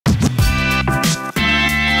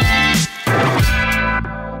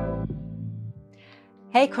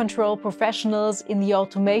Hey control professionals in the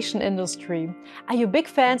automation industry. Are you big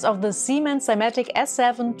fans of the Siemens Cymatic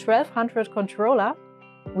S7 1200 controller?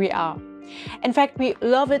 We are. In fact, we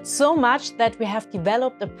love it so much that we have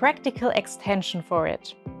developed a practical extension for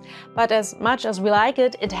it. But as much as we like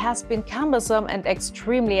it, it has been cumbersome and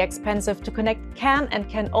extremely expensive to connect CAN and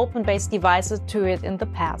CANopen based devices to it in the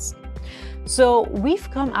past. So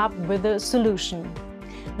we've come up with a solution.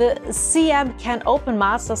 The CM CANopen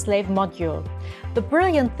Master Slave module. The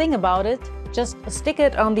brilliant thing about it, just stick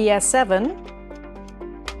it on the S7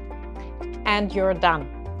 and you're done.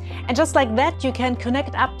 And just like that, you can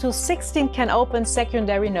connect up to 16 CANopen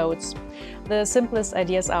secondary nodes. The simplest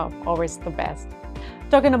ideas are always the best.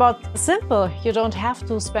 Talking about simple, you don't have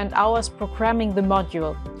to spend hours programming the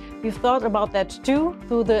module. We've thought about that too.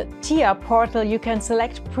 Through the TIA portal, you can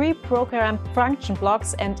select pre-programmed function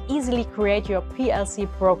blocks and easily create your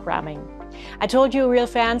PLC programming. I told you, real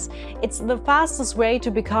fans, it's the fastest way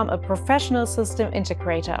to become a professional system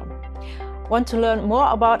integrator. Want to learn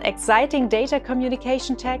more about exciting data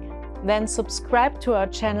communication tech? Then subscribe to our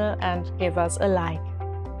channel and give us a like.